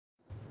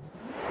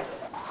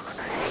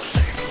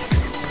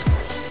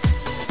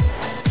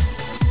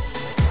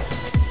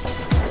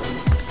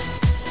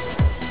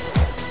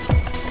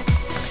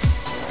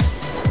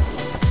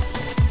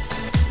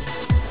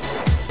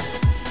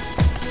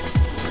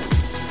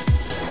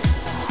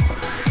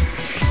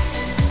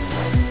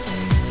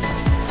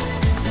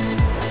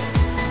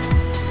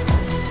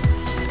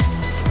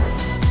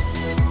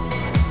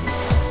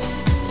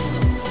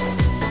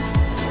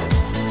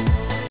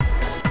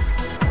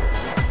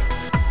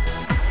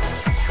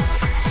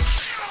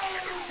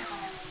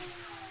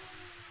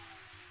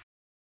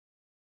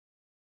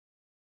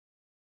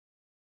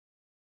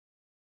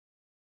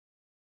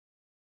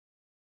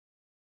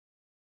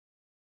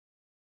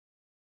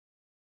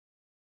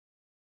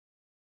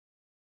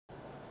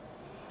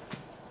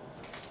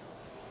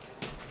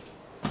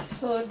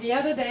So the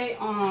other day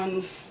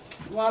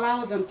while I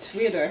was on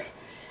Twitter,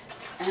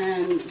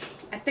 and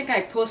I think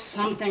I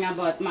posted something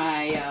about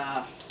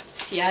my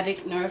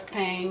sciatic nerve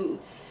pain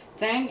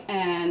thing,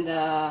 and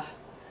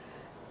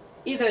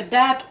either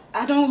that,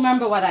 I don't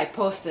remember what I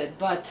posted,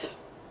 but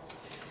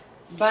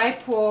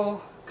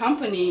BiPro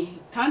company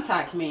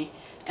contact me,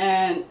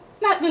 and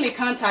not really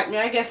contact me,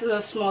 I guess it was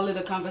a small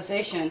little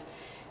conversation,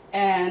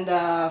 and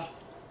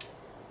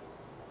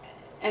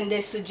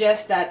they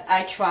suggest that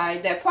I try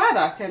their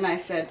product, and I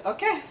said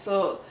okay.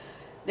 So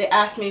they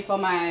asked me for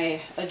my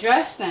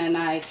address and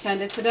I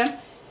sent it to them,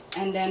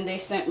 and then they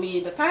sent me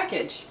the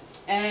package,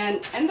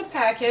 and in the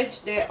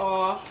package there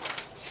are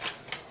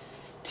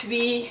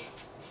three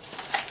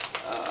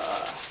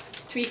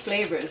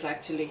flavors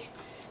actually.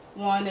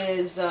 One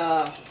is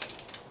what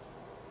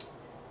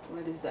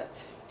is that?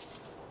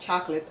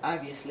 Chocolate,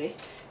 obviously,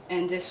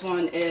 and this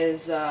one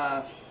is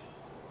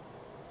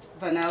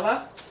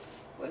vanilla.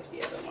 Where's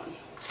the other one?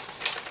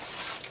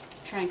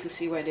 Trying to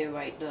see where they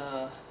write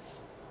the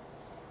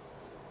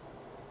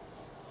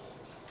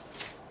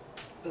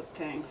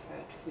thing.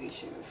 Fat free,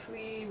 sugar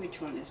free.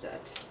 Which one is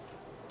that?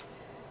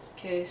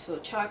 Okay, so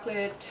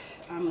chocolate,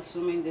 I'm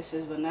assuming this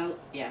is vanilla.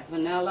 Yeah,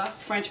 vanilla,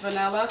 French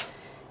vanilla.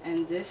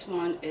 And this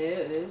one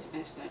is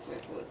instant whey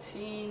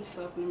protein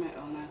supplement,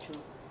 all natural.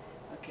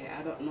 Okay,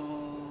 I don't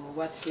know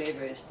what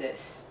flavor is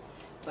this,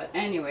 but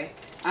anyway,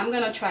 I'm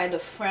gonna try the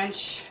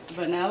French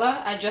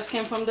vanilla. I just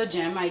came from the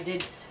gym. I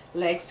did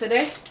legs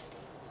today,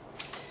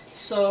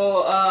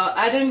 so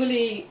I didn't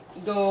really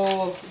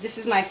go. This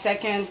is my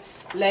second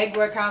leg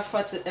workout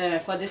for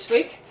this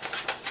week,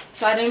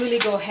 so I didn't really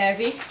go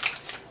heavy.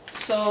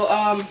 So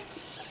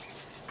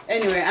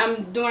anyway,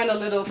 I'm doing a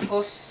little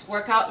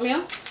post-workout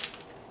meal,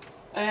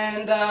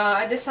 and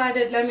I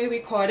decided let me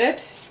record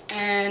it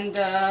and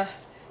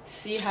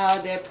see how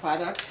their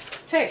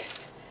product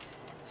tastes.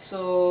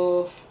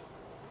 So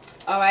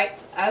alright,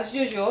 as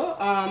usual,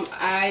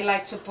 I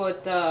like to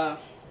put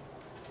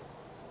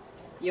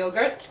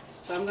yogurt,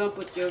 so I'm gonna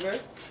put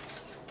yogurt.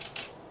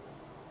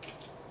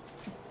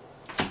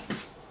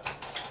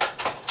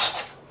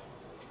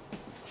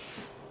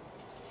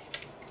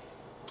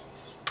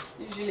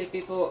 Usually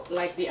people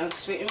like the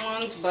unsweetened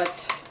ones,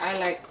 but I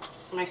like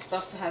my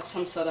stuff to have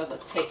some sort of a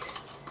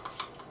taste.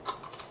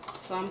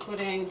 So I'm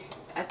putting,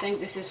 I think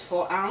this is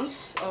 4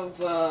 ounces of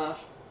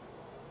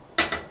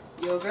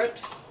yogurt.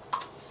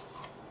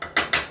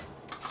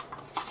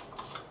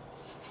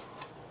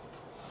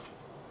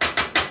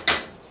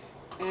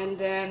 And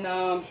then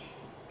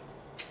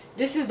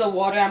this is the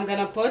water I'm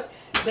gonna put.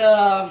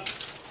 The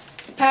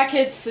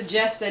package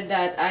suggested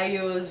that I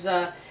use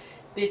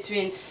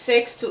between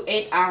 6 to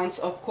 8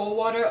 ounces of cold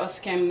water or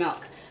skim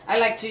milk. I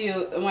like to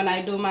use, when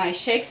I do my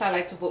shakes, I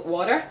like to put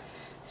water.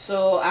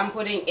 So I'm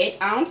putting 8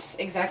 ounces,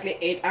 exactly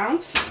 8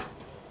 ounces.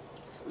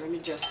 So let me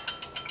just,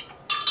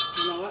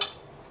 you know what?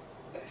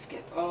 Let's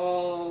get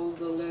all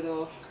the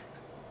little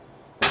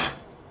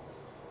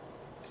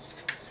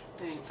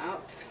thing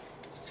out.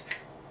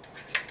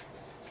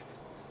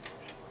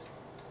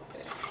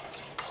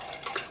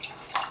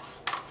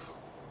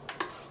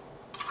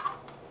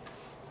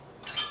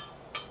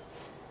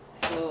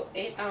 So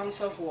 8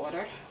 ounces of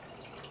water,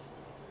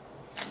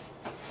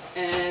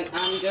 and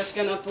I'm just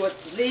gonna put,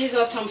 these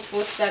are some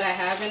fruits that I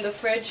have in the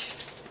fridge.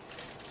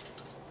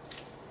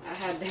 I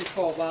had them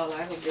for a while.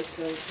 I hope they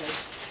still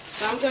taste.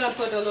 So I'm gonna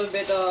put a little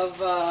bit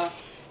of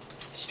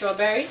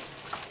strawberry,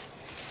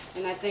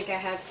 and I think I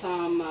have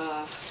some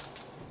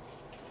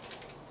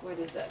what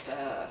is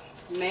that,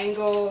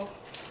 mango,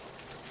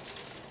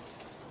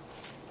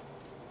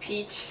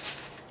 peach.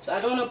 So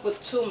I don't want to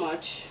put too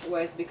much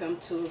where it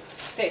becomes too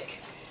thick.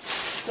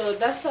 So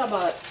that's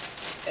about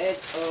it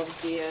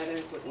of the, let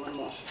me put one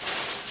more,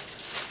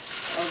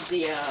 of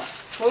the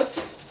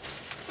fruits.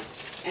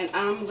 And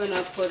I'm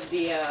gonna put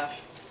the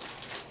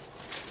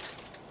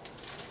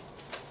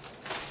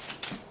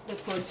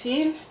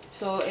protein.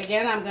 So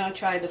again, I'm gonna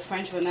try the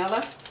French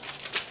vanilla.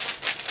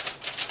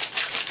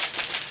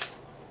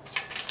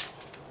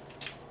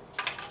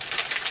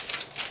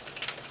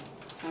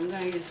 So I'm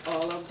gonna use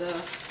all of the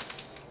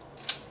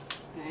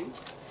thing.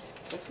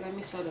 Just let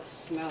me sort of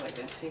smell it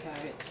and see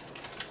how it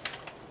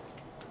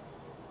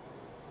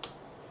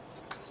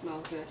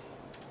smells good.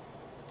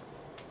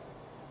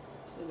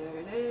 So there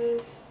it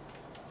is.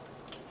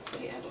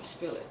 But yeah, don't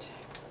spill it.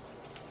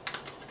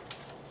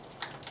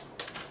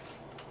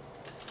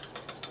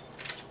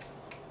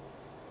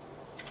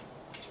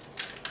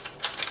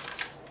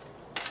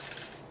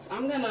 So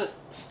I'm gonna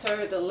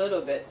stir it a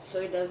little bit so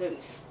it doesn't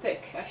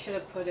stick. I should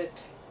have put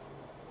it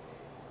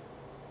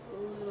a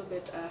little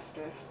bit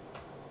after,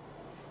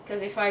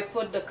 because if I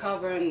put the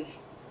cover in,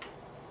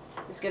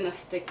 it's gonna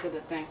stick to the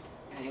thing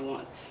and it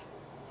won't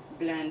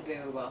blend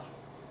very well.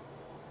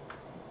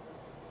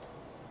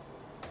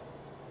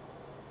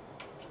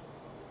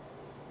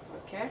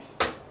 Okay,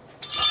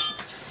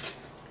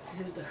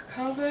 here's the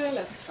cover.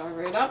 Let's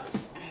cover it up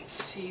and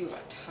see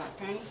what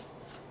happens.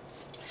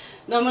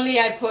 Normally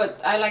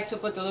I like to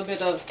put a little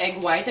bit of egg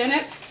white in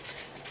it,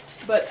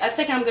 but I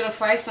think I'm gonna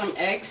fry some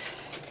eggs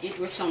eat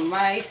with some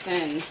rice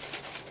and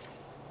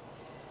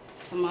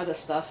some other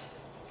stuff.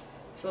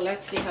 So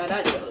let's see how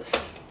that goes.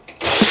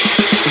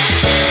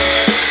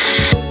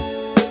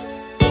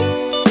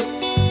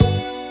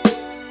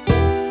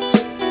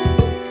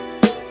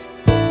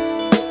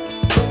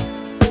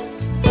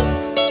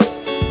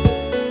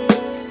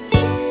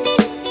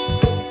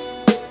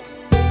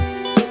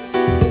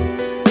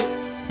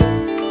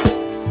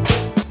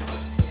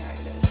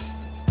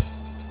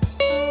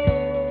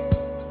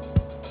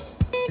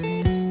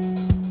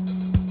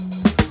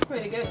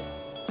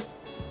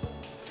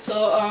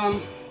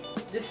 So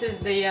this is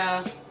the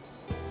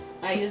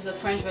I use the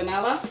French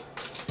vanilla.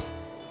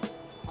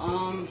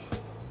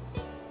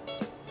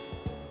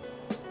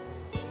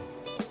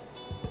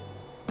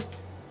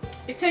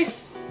 It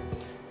tastes,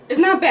 it's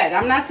not bad.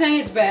 I'm not saying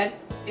it's bad.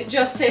 It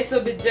just tastes a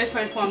bit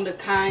different from the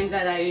kind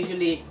that I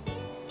usually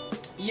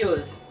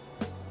use.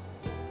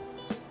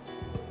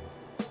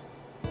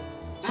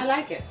 I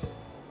like it.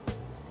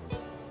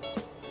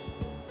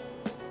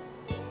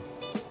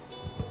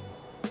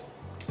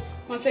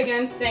 Once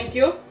again, thank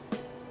you,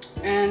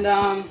 and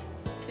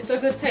it's a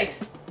good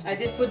taste. I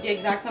did put the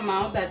exact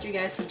amount that you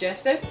guys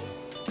suggested.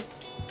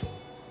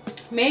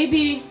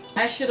 Maybe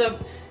I should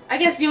have, I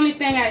guess the only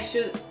thing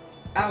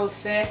I would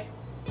say,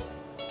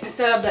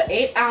 instead of the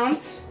 8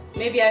 ounce,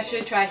 maybe I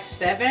should try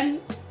 7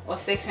 or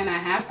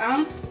 6.5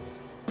 ounce.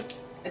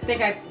 I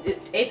think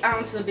 8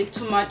 ounce is a bit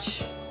too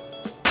much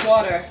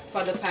water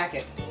for the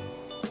packet.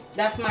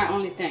 That's my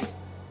only thing.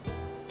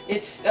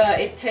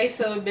 It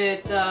tastes a little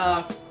bit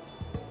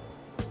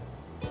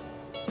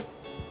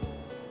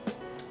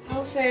I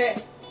would say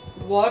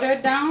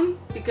watered down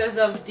because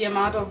of the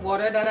amount of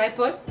water that I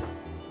put,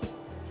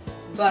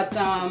 but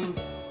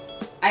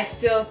I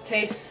still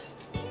taste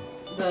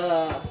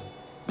the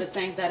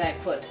things that I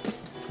put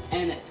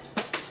in it.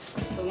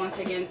 So once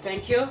again,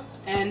 thank you,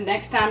 and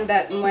next time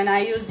that when I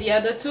use the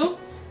other two,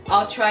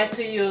 I'll try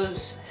to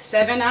use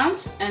 7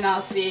 ounce, and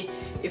I'll see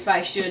if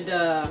I should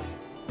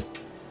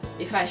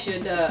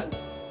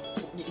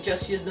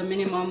just use the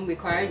minimum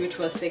required, which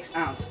was 6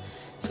 ounce.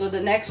 So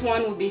the next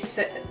one will be,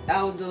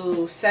 I'll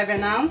do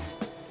 7 ounce,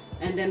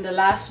 and then the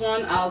last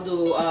one I'll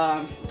do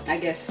I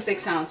guess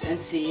 6 ounce and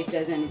see if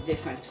there's any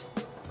difference.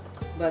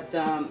 But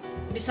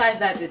besides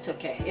that, it's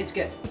okay, it's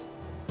good.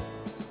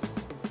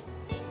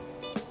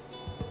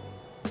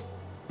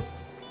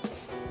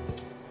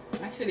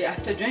 Actually,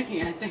 after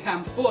drinking, I think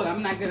I'm full.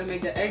 I'm not gonna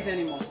make the eggs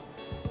anymore.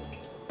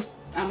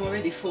 I'm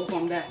already full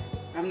from that.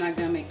 I'm not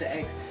gonna make the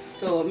eggs.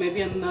 So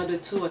maybe in another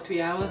 2 or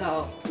 3 hours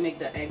I'll make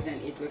the eggs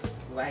and eat with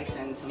rice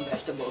and some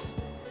vegetables.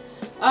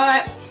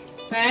 Alright,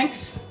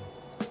 thanks.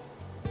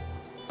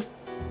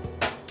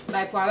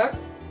 BiPro,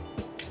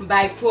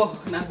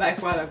 not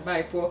byproduct,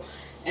 BiPro.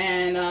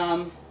 And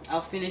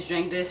I'll finish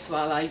drinking this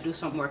while I do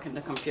some work in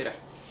the computer.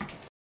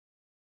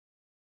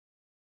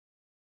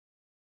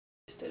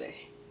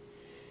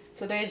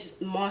 Today's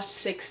March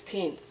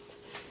 16th.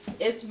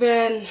 It's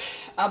been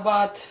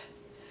about,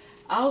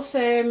 I'll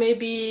say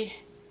maybe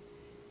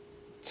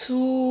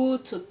 2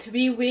 to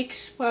 3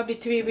 weeks, probably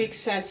 3 weeks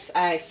since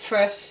I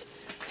first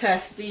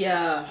tested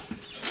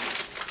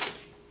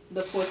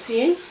the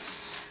protein,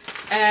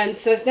 and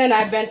since then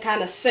I've been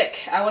kind of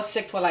sick. I was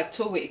sick for like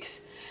 2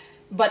 weeks,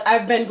 but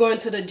I've been going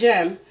to the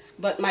gym,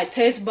 but my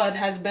taste bud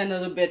has been a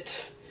little bit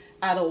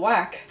out of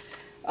whack,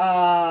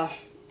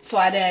 so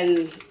I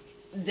then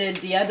did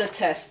the other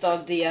test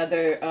of the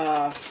other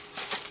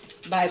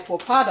BiPro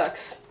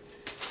products,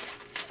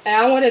 and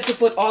I wanted to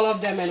put all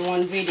of them in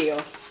one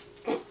video.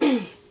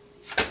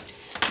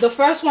 The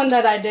first one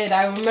that I did,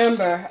 I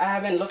remember, I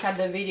haven't looked at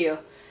the video,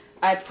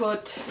 I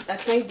put, I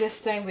think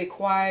this thing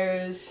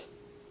requires,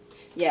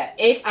 yeah,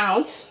 8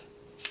 ounce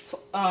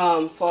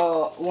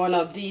for one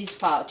of these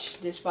pouch.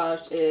 This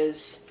pouch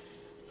is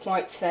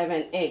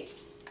 0.78,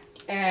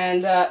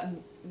 and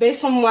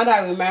based on what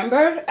I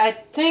remember, I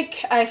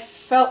think I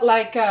felt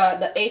like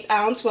the 8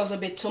 ounce was a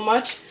bit too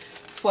much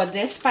for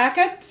this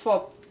packet,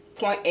 for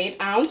 0.8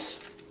 ounce.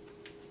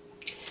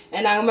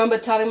 And I remember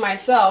telling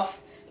myself,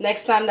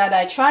 next time that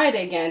I try it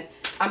again,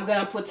 I'm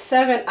gonna put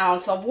 7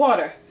 ounce of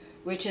water,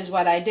 which is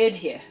what I did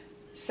here.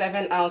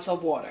 7 ounce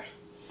of water.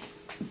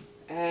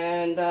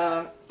 And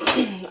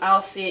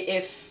I'll see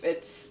if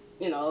it's,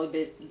 you know, a little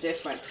bit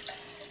different.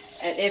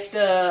 And if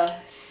the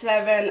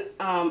 7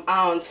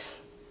 ounce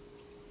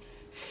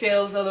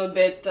feels a little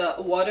bit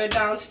watered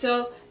down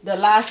still, the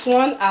last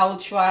one I'll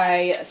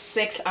try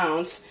 6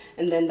 ounce,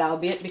 and then that'll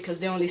be it, because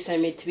they only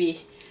sent me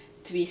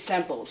three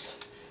samples.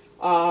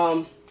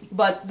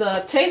 But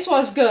the taste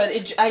was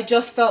good. I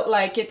just felt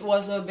like it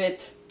was a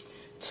bit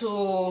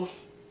too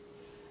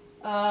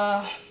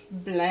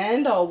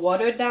bland or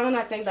watered down.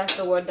 I think that's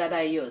the word that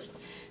I used.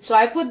 So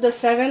I put the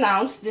 7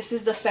 ounce. This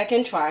is the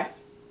second try,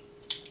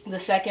 the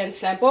second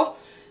sample.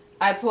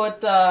 I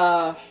put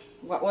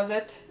what was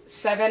it,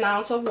 7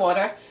 ounce of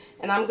water,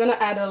 and I'm gonna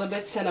add a little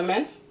bit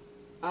cinnamon.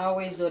 I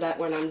always do that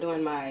when I'm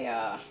doing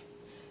my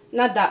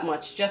not that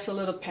much, just a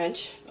little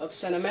pinch of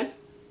cinnamon.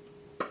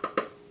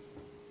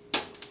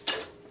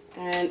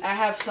 And I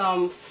have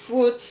some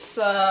fruits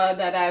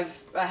that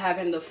I have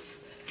in the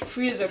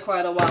freezer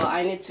quite a while.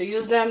 I need to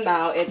use them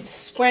now. It's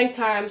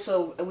springtime,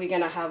 so we're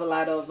gonna have a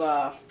lot of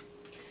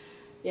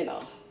you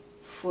know,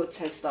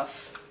 fruits and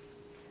stuff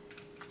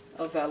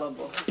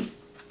available. I'm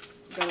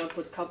gonna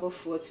put a couple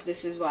fruits.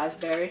 This is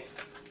raspberry.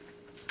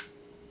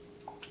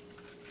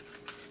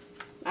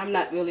 I'm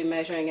not really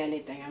measuring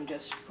anything. I'm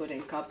just putting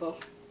a couple.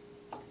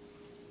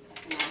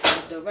 And I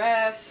have the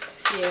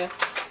rest here,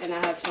 and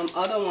I have some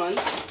other ones.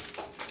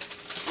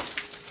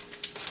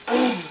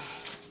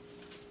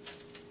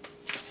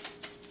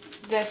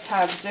 This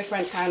has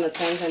different kind of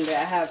things in there.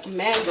 I have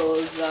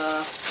mangoes,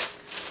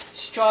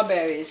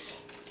 strawberries,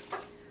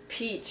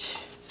 peach.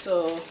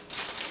 So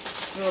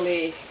it's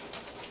really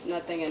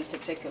nothing in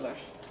particular.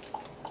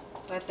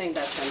 So I think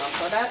that's enough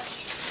for that.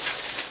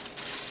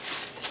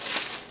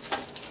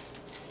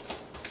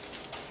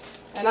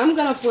 And I'm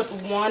gonna put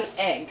 1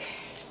 egg.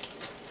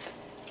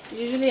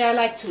 Usually I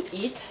like to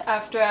eat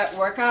after I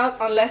work out,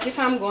 unless if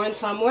I'm going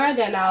somewhere,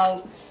 then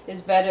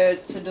it's better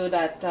to do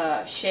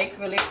that shake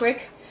really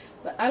quick.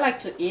 But I like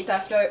to eat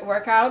after I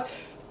work out.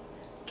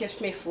 Keeps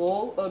me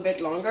full a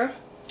bit longer.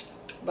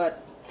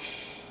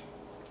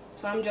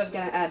 So I'm just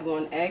gonna add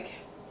 1 egg.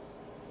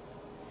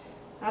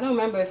 I don't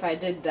remember if I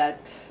did that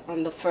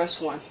on the first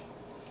one.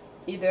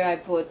 Either I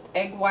put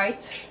egg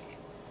white.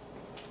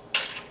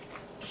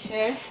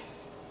 Okay,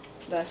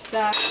 that's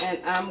that.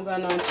 And I'm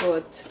gonna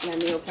put, let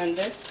me open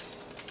this.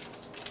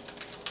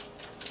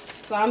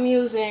 So I'm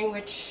using,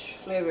 which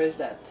flavor is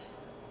that?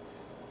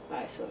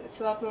 Isolate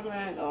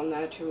supplement, all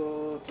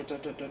natural,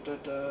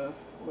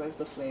 where's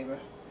the flavor?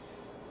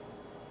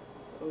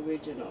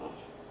 Original.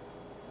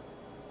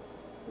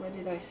 Where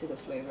did I see the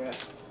flavor at?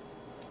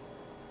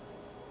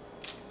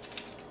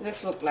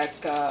 This look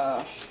like,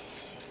 how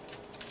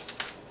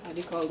do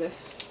you call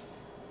this?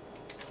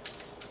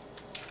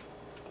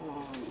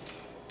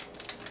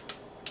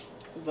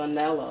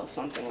 Vanilla or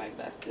something like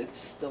that.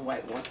 It's the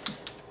white one.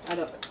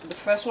 The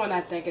first one I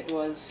think it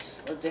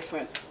was a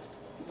different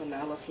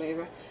vanilla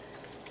flavor.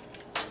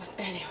 But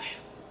anyway,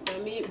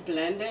 let me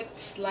blend it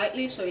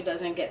slightly so it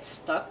doesn't get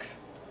stuck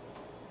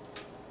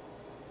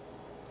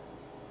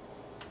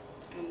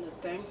in the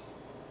thing.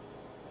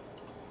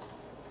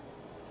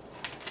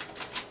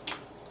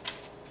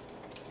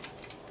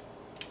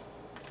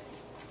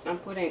 I'm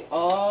putting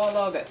all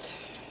of it.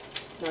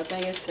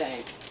 Nothing is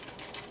staying.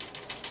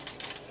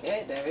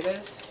 Okay, there it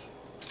is.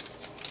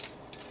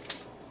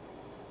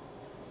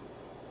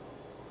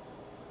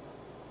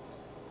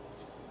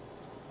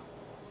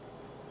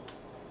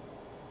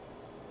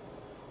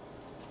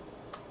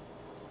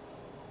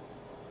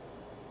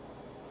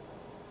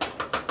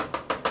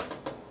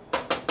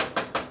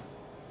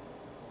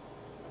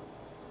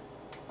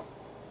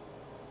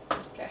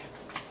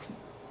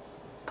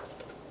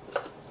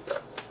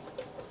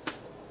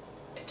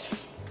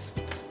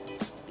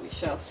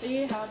 Shall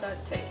see how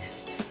that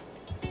tastes.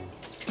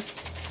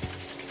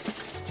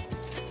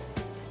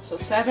 So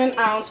 7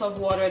 ounces of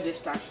water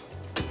this time,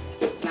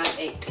 not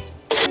 8.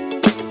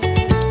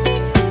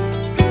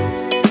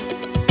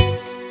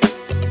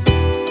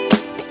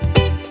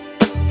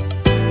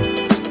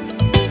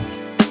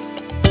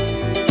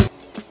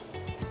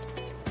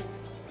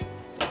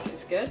 That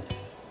is good.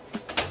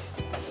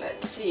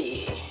 Let's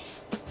see.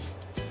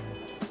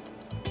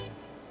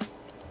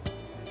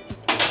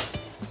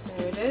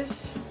 There it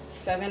is.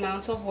 7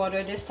 ounces of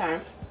water this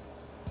time.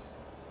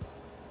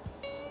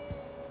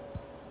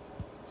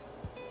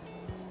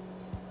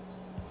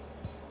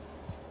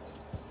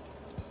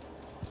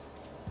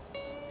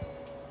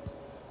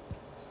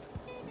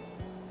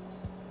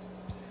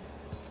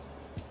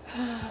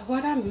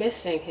 What I'm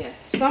missing here,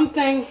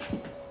 something,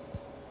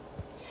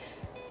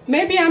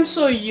 maybe I'm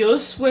so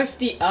used with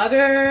the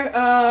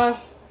other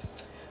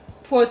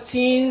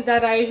proteins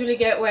that I usually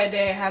get where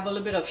they have a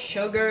little bit of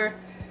sugar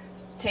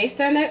taste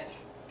in it.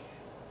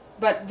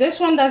 But this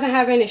one doesn't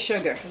have any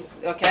sugar.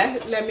 Okay,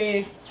 let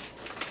me,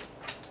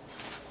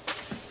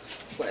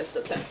 where's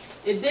the thing?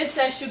 It did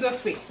say sugar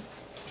free.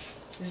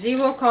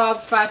 0 carb,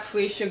 fat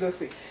free, sugar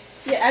free.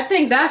 Yeah, I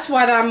think that's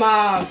what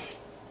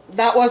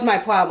that was my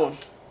problem.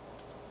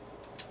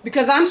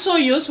 Because I'm so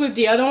used with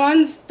the other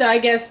ones that I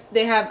guess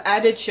they have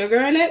added sugar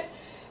in it.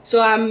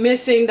 So I'm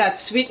missing that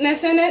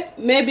sweetness in it.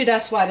 Maybe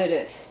that's what it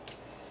is.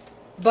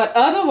 But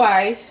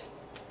otherwise,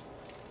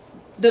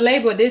 the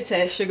label did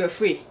say sugar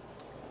free.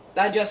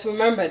 I just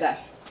remember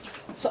that.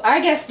 So I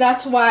guess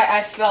that's why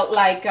I felt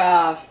like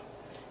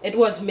it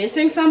was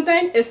missing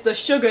something. It's the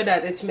sugar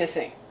that it's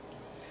missing.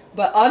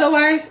 But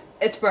otherwise,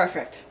 it's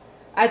perfect.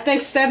 I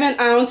think 7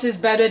 ounces is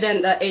better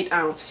than the 8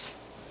 ounce.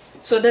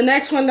 So the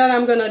next one that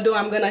I'm going to do,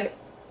 I'm going to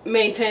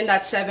maintain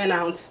that 7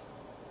 ounce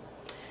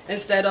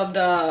instead of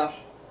the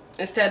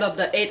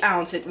 8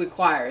 ounce it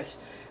requires.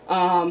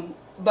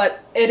 But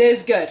it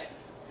is good.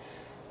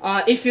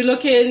 If you're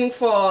looking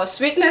for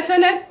sweetness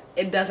in it,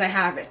 it doesn't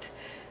have it.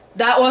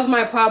 That was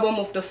my problem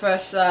with the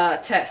first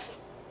test.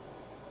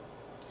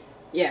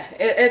 Yeah,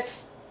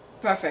 it's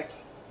perfect.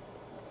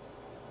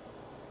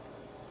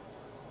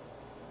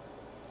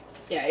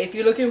 Yeah, if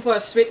you're looking for a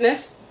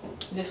sweetness,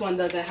 this one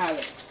doesn't have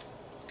it.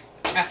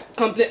 I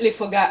completely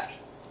forgot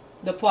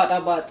the part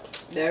about,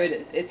 there it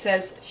is. It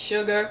says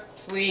sugar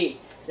free.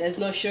 There's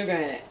no sugar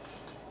in it.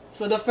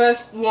 So the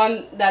first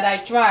one that I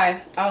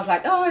tried, I was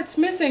like, oh, it's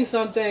missing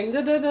something.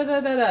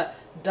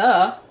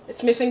 Duh,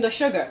 it's missing the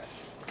sugar.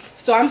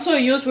 So I'm so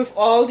used with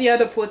all the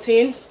other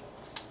proteins.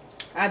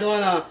 I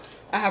don't wanna,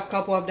 I have a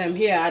couple of them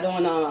here. I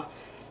don't wanna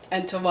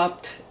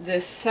interrupt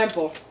this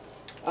sample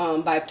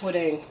by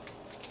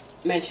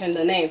mention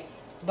the name.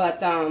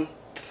 But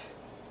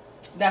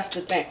that's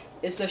the thing.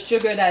 It's the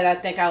sugar that I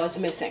think I was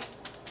missing.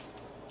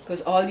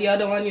 Because all the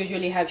other ones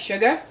usually have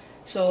sugar.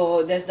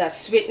 So there's that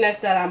sweetness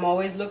that I'm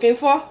always looking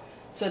for.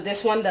 So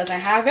this one doesn't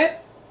have it,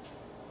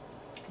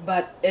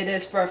 but it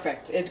is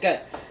perfect. It's good.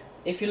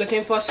 If you're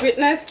looking for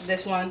sweetness,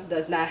 this one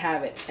does not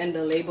have it, and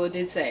the label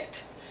did say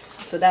it.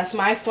 So that's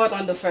my fault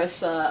on the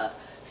first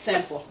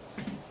sample.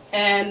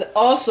 And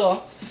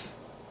also,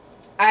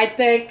 I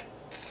think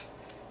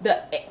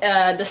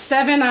the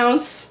 7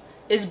 ounce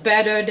is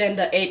better than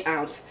the 8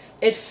 ounce.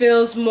 It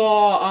feels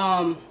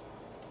more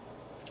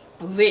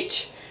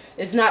rich.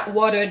 It's not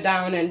watered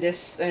down in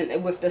this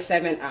with the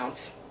 7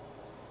 ounce.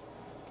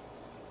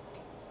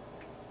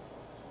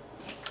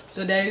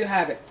 So there you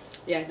have it.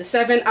 Yeah, the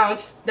 7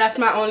 ounce, that's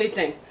my only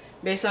thing.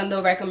 Based on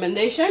the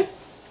recommendation,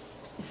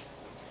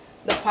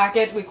 the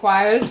packet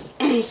requires,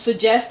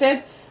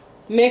 suggested,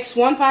 mix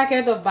 1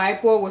 packet of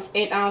BiPro with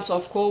 8 ounces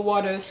of cold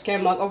water,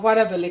 skim milk, or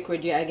whatever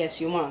liquid I guess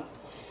you want.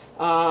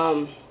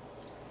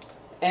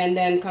 And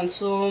then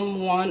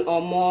consume 1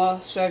 or more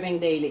serving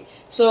daily.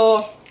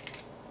 So,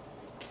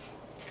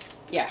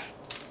 yeah,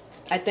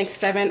 I think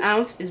 7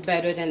 ounce is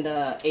better than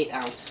the 8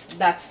 ounce.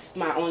 That's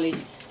my only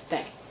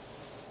thing.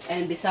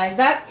 And besides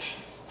that,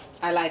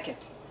 I like it.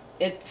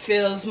 It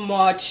feels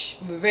much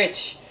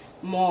rich,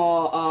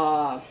 more,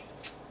 how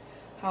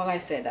will I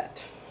say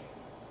that?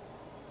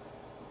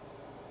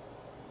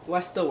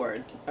 What's the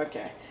word?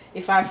 Okay.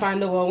 If I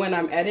find the word when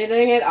I'm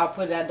editing it, I'll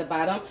put it at the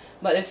bottom.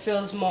 But it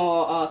feels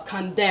more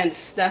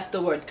condensed. That's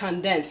the word,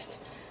 condensed,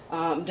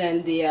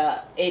 than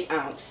the 8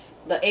 ounce.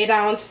 The 8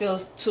 ounce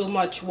feels too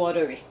much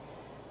watery.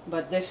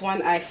 But this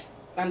one,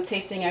 I'm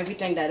tasting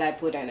everything that I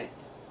put in it.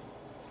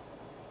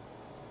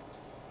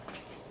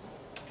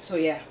 So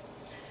yeah,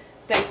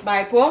 thanks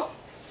BiPro.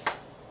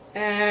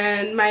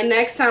 And the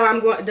next time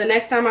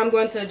I'm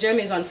going to the gym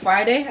is on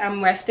Friday.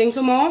 I'm resting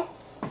tomorrow,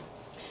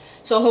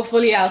 so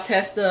hopefully I'll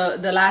test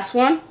the last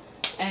one,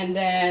 and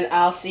then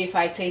I'll see if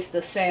I taste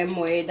the same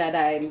way that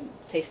I'm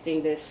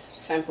tasting this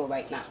sample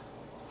right now.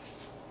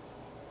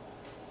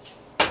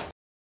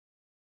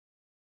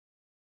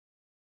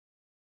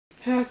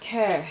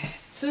 Okay,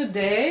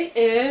 today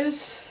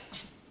is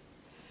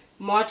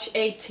March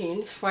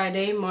 18th,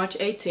 Friday, March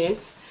 18th.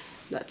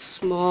 That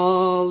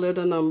small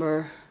little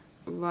number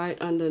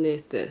right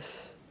underneath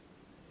this.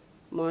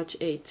 March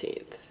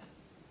 18th.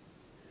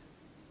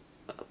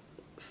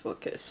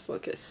 Focus,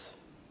 focus.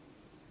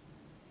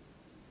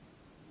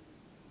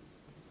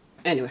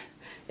 Anyway,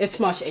 it's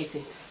March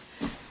 18th.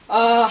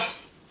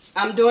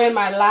 I'm doing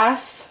my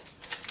last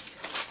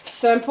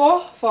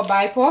sample for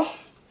BiPro,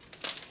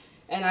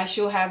 and I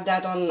should have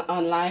that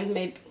online,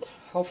 maybe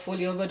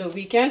hopefully over the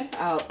weekend.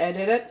 I'll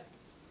edit it.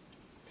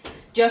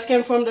 Just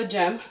came from the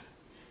gym.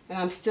 And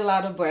I'm still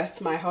out of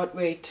breath. My heart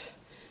rate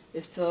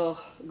is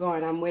still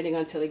going. I'm waiting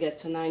until it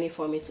gets to 90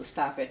 for me to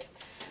stop it.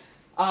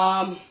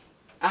 I'm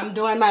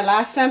doing my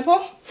last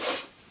sample.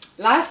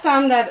 Last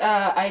time that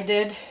I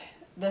did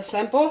the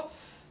sample,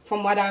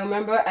 from what I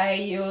remember, I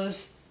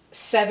used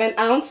 7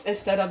 ounce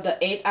instead of the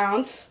 8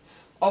 ounce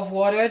of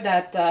water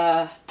that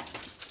the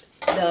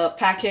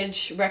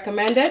package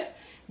recommended,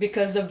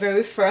 because the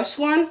very first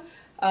one,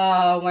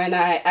 when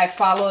I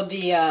followed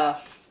the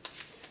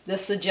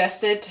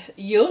suggested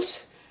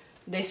use,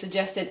 they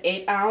suggested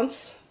 8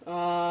 ounce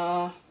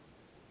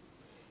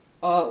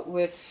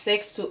with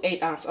 6 to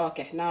 8 ounce.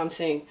 Okay, now I'm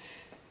saying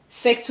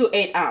 6 to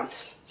 8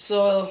 ounce.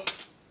 So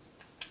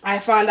I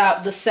found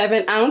out the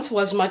 7 ounce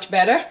was much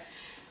better.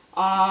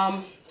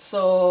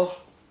 So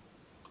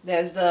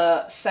there's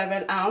the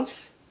 7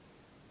 ounce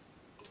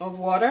of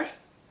water.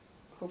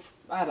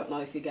 I don't know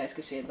if you guys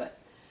can see it, but,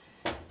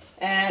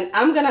 and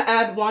I'm gonna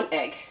add 1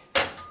 egg,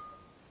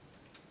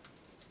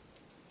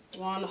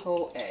 1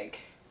 whole egg.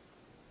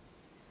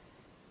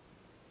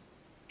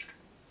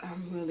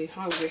 I'm really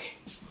hungry.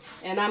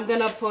 And I'm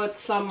gonna put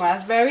some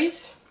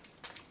raspberries.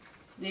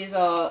 These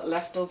are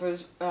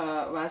leftovers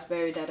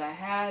raspberry that I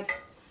had.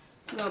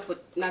 I'm gonna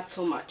put not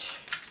too much.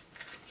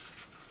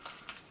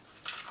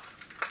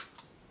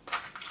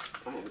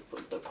 And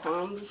put the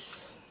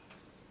crumbs.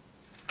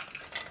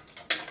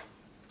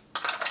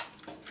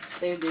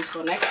 Save these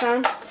for next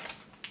time.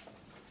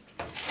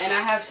 And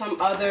I have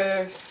some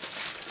other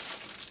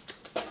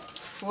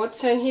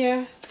fruits in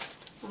here.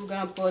 I'm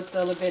gonna put a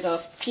little bit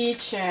of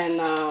peach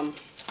and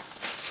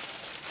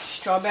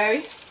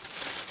strawberry,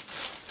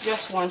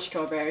 just 1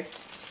 strawberry,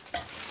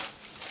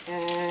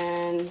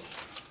 and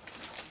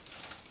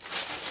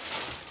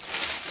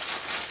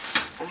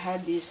I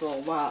had these for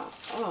a while.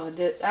 Oh,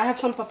 I have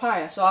some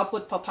papaya, so I'll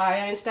put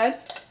papaya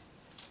instead.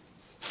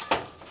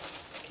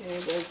 Okay,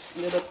 there's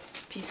little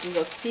pieces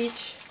of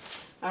peach.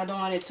 I don't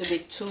want it to be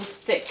too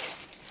thick.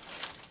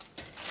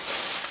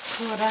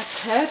 So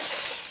that's it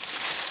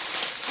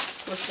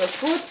with the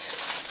fruit.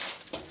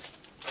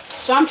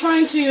 So I'm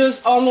trying to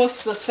use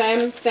almost the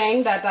same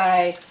thing that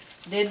I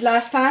did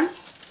last time,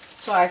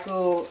 so I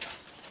could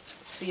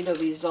see the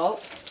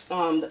result,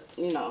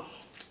 you know,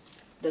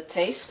 the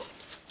taste.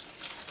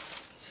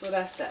 So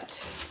that's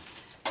that.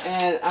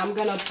 And I'm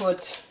gonna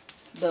put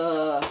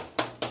the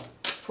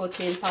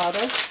protein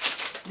powder.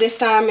 This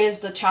time is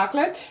the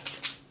chocolate.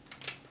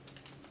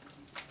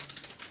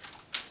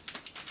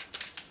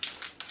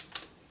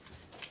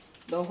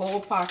 The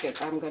whole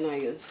packet I'm gonna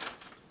use.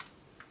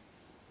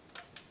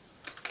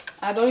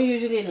 I don't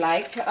usually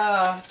like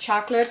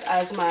chocolate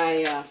as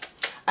my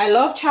I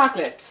love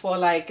chocolate for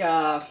like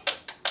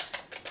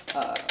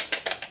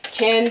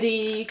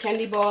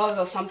candy balls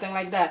or something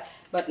like that,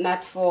 but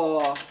not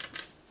for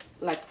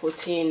like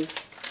protein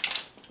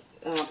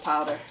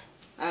powder.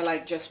 I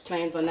like just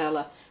plain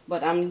vanilla,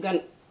 but I'm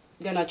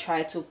gonna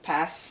try to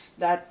pass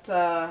that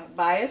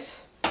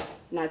bias,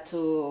 not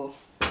to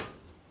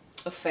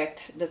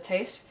affect the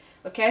taste.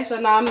 Okay, so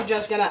now I'm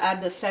just gonna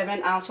add the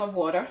 7 ounces of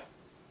water.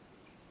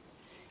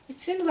 It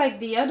seems like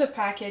the other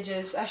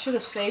packages, I should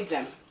have saved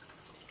them.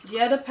 The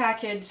other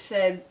package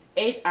said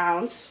 8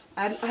 ounces.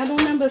 I don't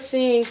remember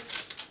seeing,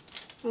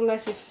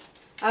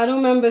 I don't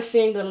remember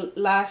seeing the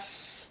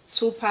last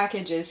 2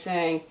 packages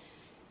saying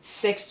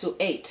 6 to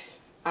 8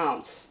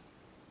 ounces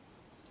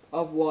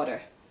of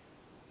water.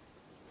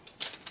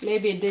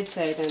 Maybe it did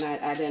say it and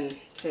I didn't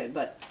say it,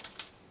 but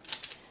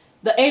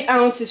the 8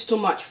 ounces is too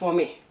much for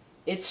me.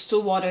 It's too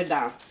watered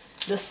down.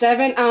 The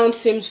 7 ounce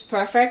seems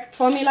perfect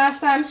for me last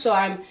time, so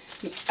I'm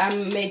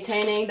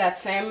maintaining that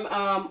same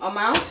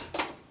amount.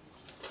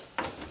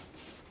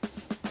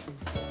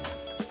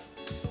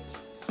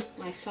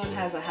 My son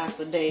has a half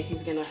a day.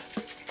 He's gonna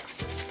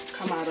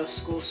come out of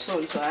school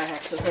soon, so I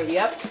have to hurry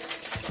up.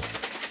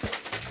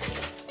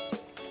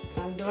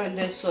 I'm doing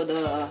this so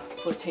the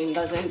protein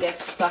doesn't get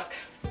stuck.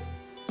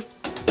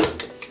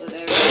 So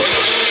there we go.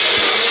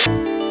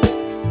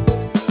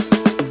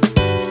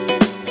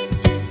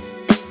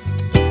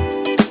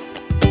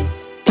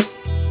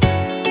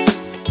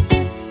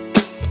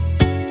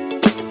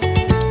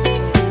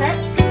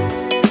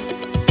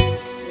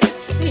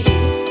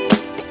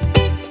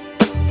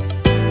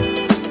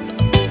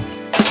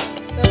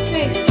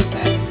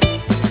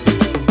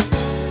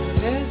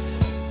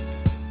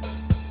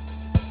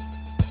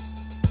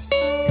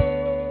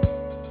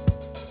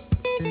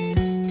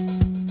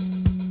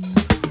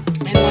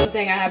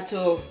 Thing I have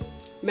to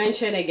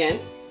mention again,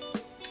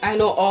 I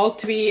know all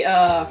three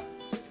of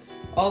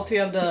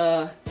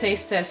the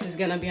taste tests is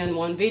gonna be on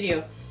one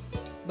video,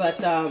 but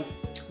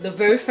the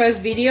very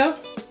first video,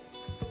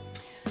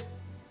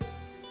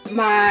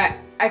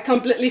 I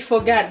completely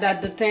forgot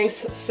that the things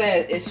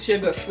said is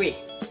sugar free,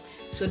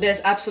 so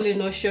there's absolutely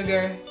no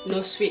sugar,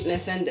 no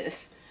sweetness in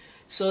this.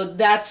 So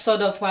that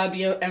sort of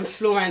probably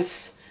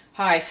influenced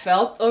how I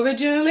felt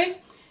originally.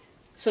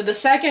 So the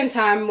second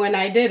time when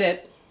I did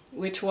it,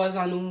 which was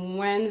on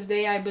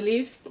Wednesday, I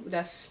believe.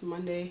 That's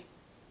Monday.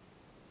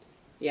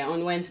 Yeah,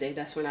 on Wednesday,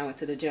 that's when I went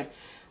to the gym.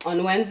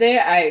 On Wednesday,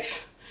 I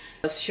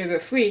was sugar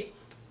free.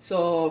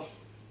 So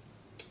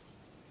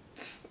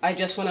I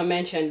just want to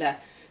mention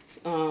that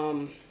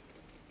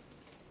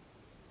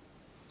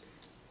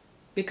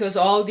because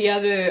all the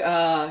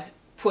other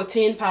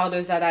protein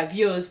powders that I've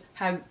used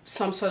have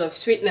some sort of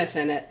sweetness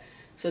in it.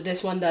 So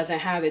this one doesn't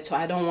have it. So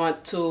I don't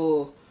want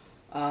to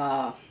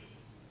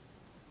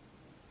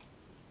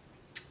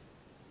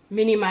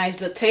minimize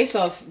the taste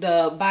of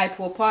the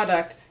BiPro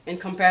product in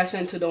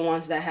comparison to the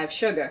ones that have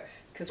sugar,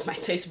 because my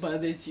taste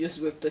bud is used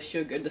with the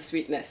sugar, the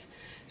sweetness.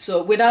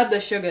 So without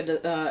the sugar,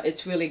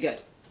 it's really good.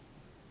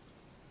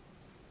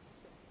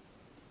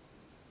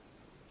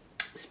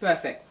 It's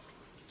perfect.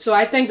 So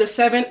I think the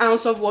 7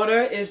 ounces of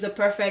water is the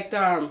perfect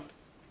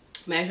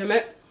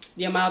measurement,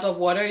 the amount of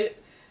water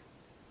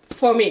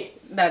for me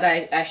that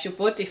I should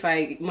put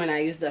when I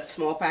use that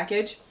small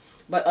package.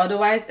 But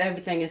otherwise,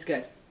 everything is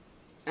good.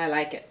 I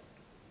like it.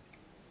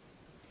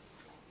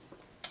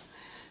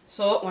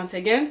 So once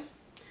again,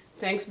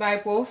 thanks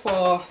BiPro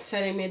for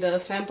sending me the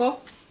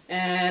sample,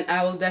 and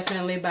I will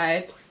definitely buy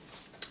it.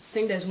 I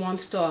think there's one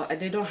store,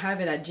 they don't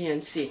have it at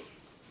GNC.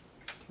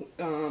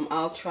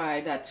 I'll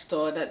try that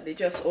store that they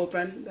just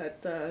opened,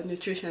 that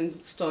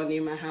nutrition store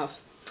near my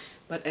house.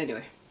 But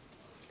anyway,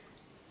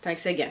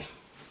 thanks again.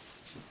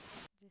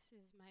 This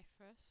is my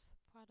first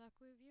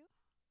product review.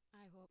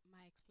 I hope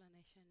my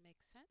explanation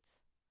makes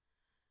sense,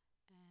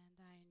 and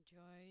I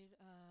enjoyed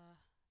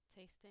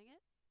tasting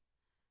it.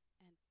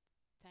 And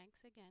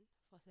thanks again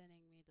for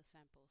sending me the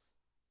samples.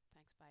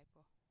 Thanks,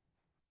 BiPro.